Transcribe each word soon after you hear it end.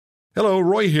Hello,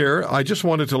 Roy here. I just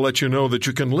wanted to let you know that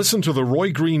you can listen to The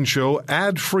Roy Green Show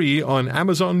ad-free on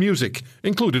Amazon Music,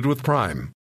 included with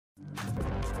Prime.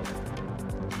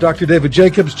 Dr. David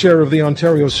Jacobs, chair of the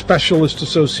Ontario Specialist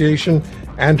Association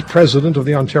and president of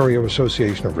the Ontario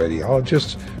Association of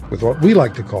Radiologists, with what we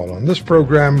like to call on this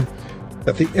program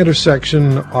at the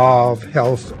intersection of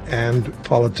health and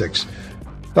politics.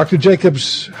 Dr.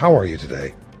 Jacobs, how are you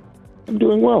today? I'm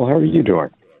doing well. How are you doing?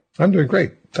 I'm doing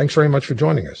great. Thanks very much for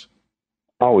joining us.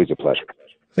 Always a pleasure.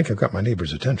 I think I've got my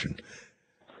neighbor's attention.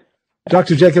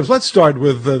 Dr. Jacobs, let's start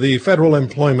with the Federal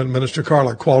Employment Minister,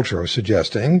 Carla Qualtrough,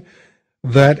 suggesting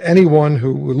that anyone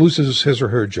who loses his or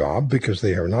her job because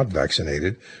they are not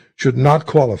vaccinated should not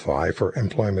qualify for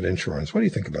employment insurance. What do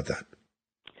you think about that?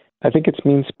 I think it's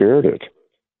mean-spirited.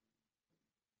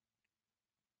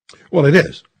 Well, it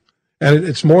is. And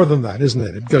it's more than that, isn't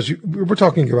it? Because we're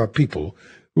talking about people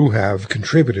who have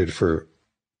contributed for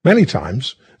many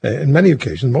times, in many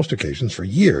occasions, most occasions, for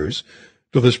years,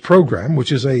 to this program,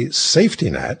 which is a safety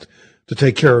net to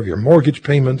take care of your mortgage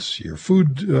payments, your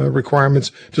food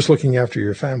requirements, just looking after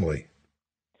your family.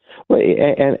 Well,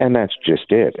 and that's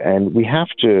just it. And we have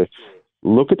to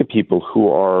look at the people who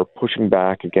are pushing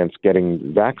back against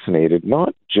getting vaccinated,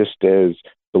 not just as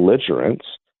belligerents,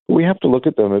 but we have to look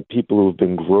at them as people who have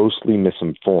been grossly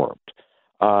misinformed.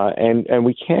 And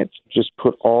we can't just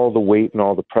put all the weight and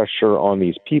all the pressure on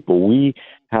these people. We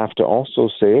have to also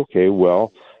say, okay,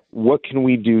 well, what can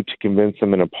we do to convince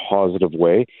them in a positive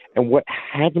way? And what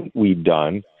haven't we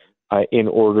done in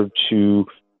order to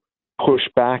push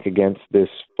back against this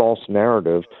false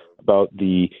narrative about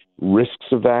the risks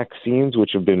of vaccines,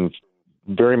 which have been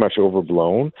very much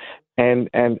overblown? And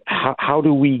how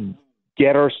do we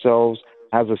get ourselves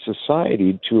as a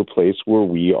society to a place where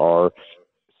we are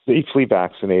safely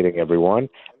vaccinating everyone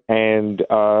and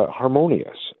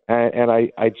harmonious? And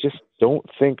I just don't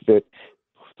think that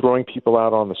throwing people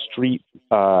out on the street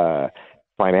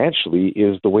financially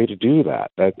is the way to do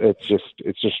that. It's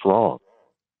just wrong.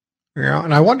 Yeah,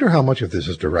 and I wonder how much of this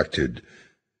is directed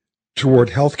toward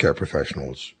healthcare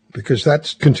professionals, because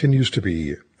that continues to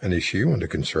be an issue and a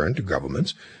concern to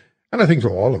governments, and I think to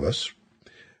all of us.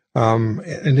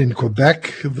 And in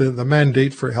Quebec, the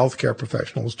mandate for healthcare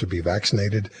professionals to be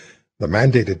vaccinated, the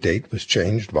mandated date was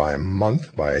changed by a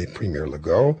month by Premier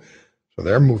Legault. So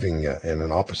they're moving in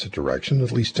an opposite direction,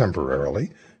 at least temporarily.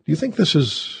 Do you think this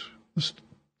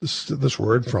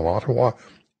word from Ottawa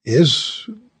is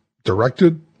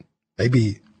directed,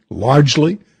 maybe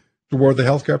largely, toward the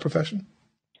healthcare profession?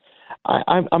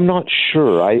 I'm not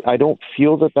sure. I don't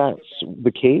feel that that's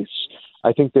the case.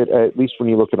 I think that at least when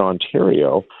you look at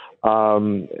Ontario,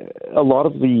 a lot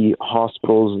of the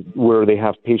hospitals where they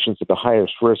have patients at the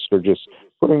highest risk are just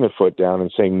putting their foot down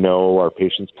and saying, no, our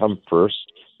patients come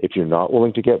first. If you're not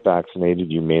willing to get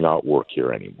vaccinated, you may not work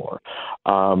here anymore.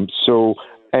 I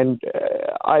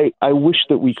wish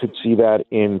that we could see that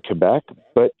in Quebec,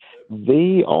 but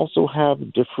they also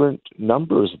have different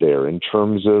numbers there in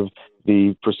terms of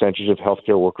the percentage of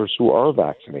healthcare workers who are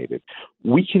vaccinated.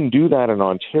 We can do that in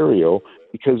Ontario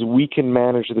because we can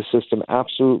manage the system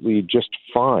absolutely just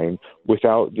fine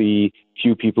without the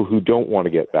few people who don't want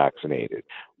to get vaccinated.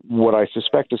 What I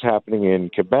suspect is happening in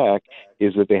Quebec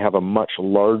is that they have a much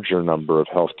larger number of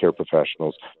healthcare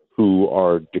professionals who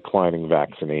are declining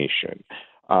vaccination.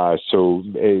 So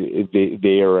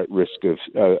they are at risk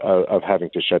of having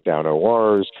to shut down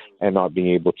ORs and not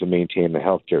being able to maintain the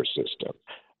healthcare system.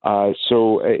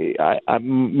 So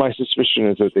my suspicion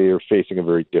is that they are facing a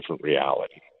very different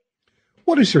reality.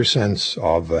 What is your sense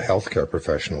of healthcare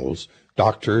professionals,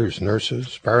 doctors,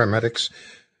 nurses, paramedics,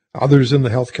 others in the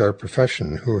healthcare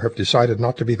profession who have decided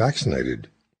not to be vaccinated?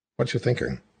 What's your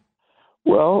thinking?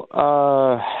 Well,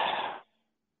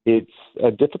 it's a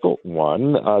difficult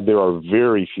one. There are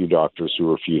very few doctors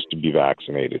who refuse to be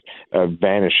vaccinated,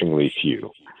 vanishingly few.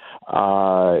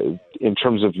 In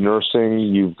terms of nursing,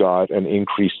 you've got an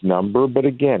increased number, but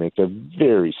again, it's a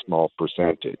very small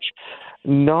percentage.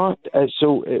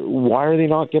 So why are they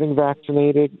not getting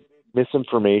vaccinated?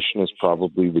 Misinformation is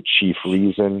probably the chief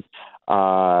reason.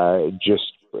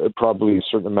 Just probably a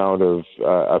certain amount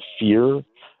of fear.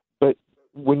 But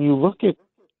when you look at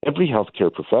every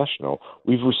healthcare professional,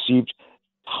 we've received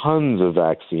tons of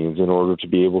vaccines in order to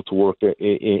be able to work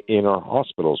in our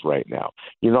hospitals right now.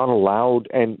 You're not allowed,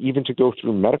 and even to go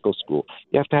through medical school,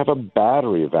 you have to have a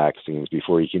battery of vaccines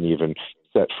before you can even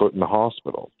set foot in the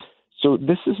hospital. So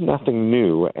this is nothing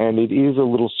new, and it is a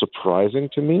little surprising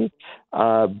to me,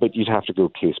 but you'd have to go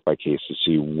case by case to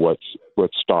see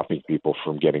what's stopping people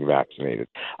from getting vaccinated.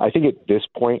 I think at this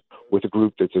point, with a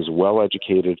group that's as well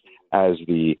educated as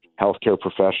the healthcare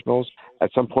professionals,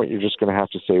 at some point you're just going to have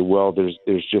to say, well,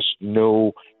 there's just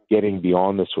no getting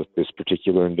beyond this with this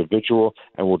particular individual,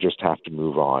 and we'll just have to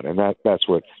move on. And that's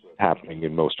what's happening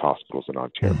in most hospitals in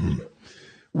Ontario. Mm-hmm.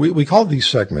 We call these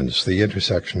segments the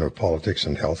intersection of politics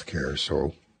and healthcare.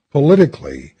 So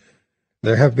politically,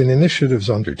 there have been initiatives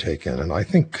undertaken, and I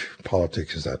think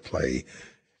politics is at play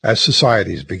as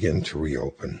societies begin to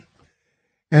reopen.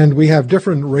 And we have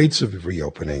different rates of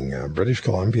reopening. British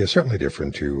Columbia is certainly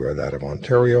different to that of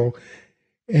Ontario.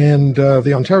 And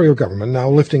the Ontario government now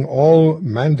lifting all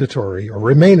mandatory or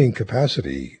remaining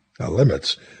capacity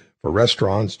limits for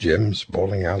restaurants, gyms,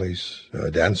 bowling alleys,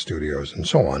 dance studios, and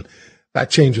so on. That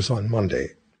changes on Monday.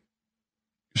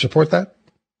 You support that?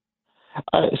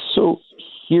 So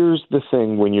here's the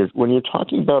thing: when you're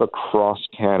talking about across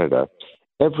Canada,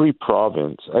 every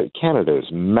province, Canada is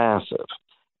massive,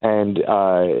 and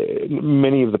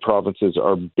many of the provinces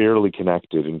are barely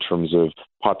connected in terms of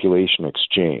population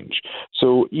exchange.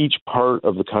 So each part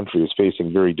of the country is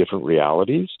facing very different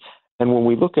realities. And when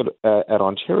we look at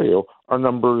Ontario, our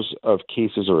numbers of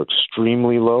cases are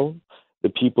extremely low. The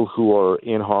people who are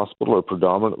in hospital are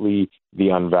predominantly the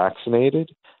unvaccinated,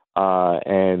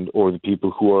 or the people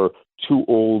who are too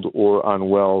old or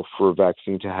unwell for a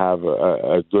vaccine to have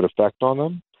a good effect on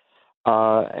them.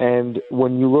 And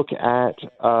when you look at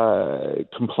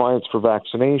compliance for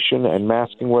vaccination and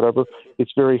masking, whatever,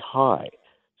 it's very high.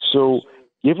 So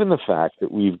given the fact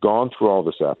that we've gone through all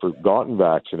this effort, gotten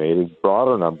vaccinated, brought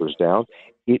our numbers down,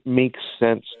 it makes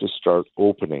sense to start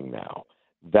opening now.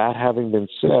 That having been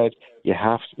said, you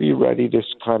have to be ready to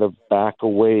kind of back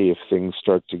away if things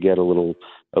start to get a little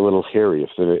hairy.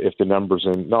 If the numbers,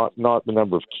 and not the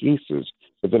number of cases,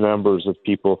 but the numbers of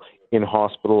people in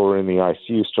hospital or in the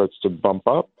ICU starts to bump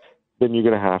up, then you're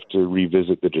going to have to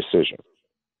revisit the decision.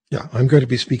 Yeah, I'm going to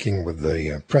be speaking with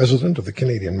the president of the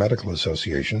Canadian Medical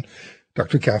Association,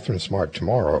 Dr. Catherine Smart,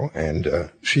 tomorrow,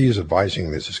 and she is advising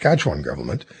the Saskatchewan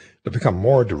government to become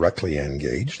more directly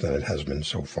engaged than it has been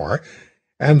so far.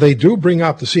 And they do bring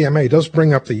up, the CMA does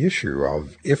bring up the issue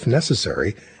of, if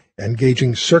necessary,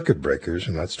 engaging circuit breakers,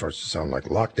 and that starts to sound like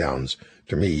lockdowns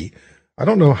to me. I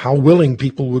don't know how willing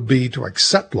people would be to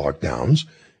accept lockdowns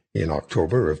in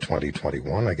October of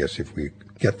 2021. I guess if we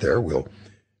get there, we'll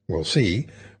see.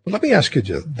 But let me ask you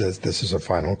this is a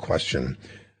final question.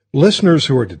 Listeners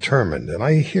who are determined, and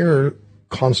I hear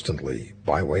constantly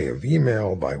by way of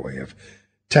email, by way of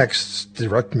texts,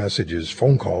 direct messages,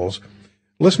 phone calls,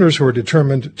 listeners who are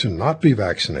determined to not be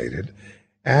vaccinated,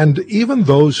 and even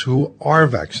those who are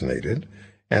vaccinated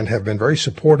and have been very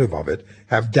supportive of it,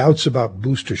 have doubts about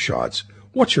booster shots.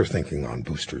 What's your thinking on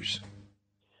boosters?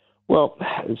 Well,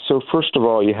 so first of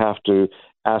all, you have to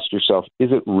ask yourself,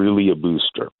 is it really a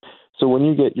booster? So when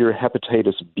you get your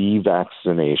hepatitis B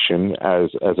vaccination, as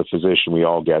a physician, we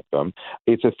all get them.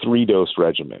 It's a 3-dose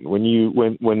regimen. When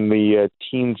the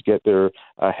teens get their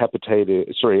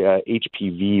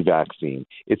HPV vaccine,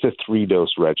 it's a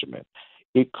 3-dose regimen.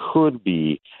 It could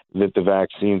be that the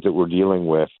vaccines that we're dealing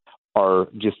with are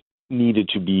just needed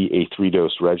to be a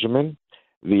 3-dose regimen.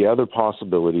 The other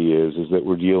possibility is that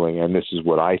we're dealing, and this is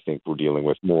what I think we're dealing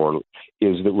with more,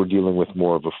 is that we're dealing with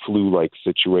more of a flu-like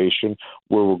situation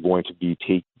where we're going to be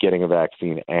getting a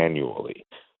vaccine annually.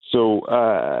 So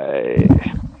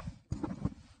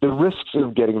the risks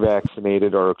of getting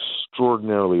vaccinated are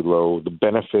extraordinarily low. The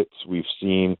benefits we've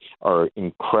seen are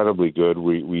incredibly good.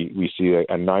 We see a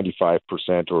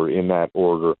 95% or in that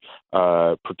order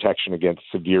protection against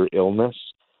severe illness.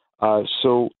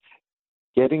 So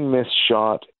getting this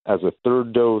shot as a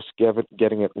 3rd dose,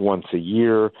 getting it once a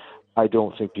year, I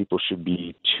don't think people should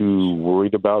be too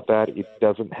worried about that. It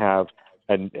doesn't have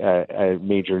a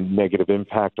major negative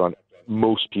impact on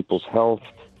most people's health.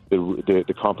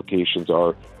 The complications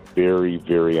are very,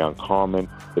 very uncommon.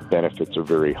 The benefits are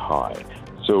very high.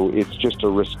 So it's just a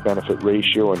risk-benefit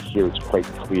ratio, and here it's quite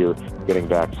clear getting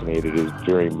vaccinated is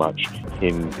very much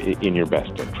in your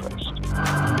best interest.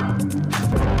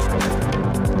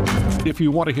 If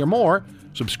you want to hear more,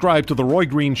 subscribe to The Roy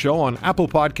Green Show on Apple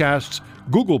Podcasts,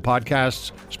 Google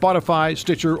Podcasts, Spotify,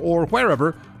 Stitcher, or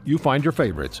wherever you find your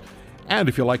favorites. And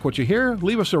if you like what you hear,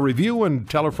 leave us a review and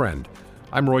tell a friend.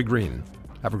 I'm Roy Green.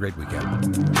 Have a great weekend.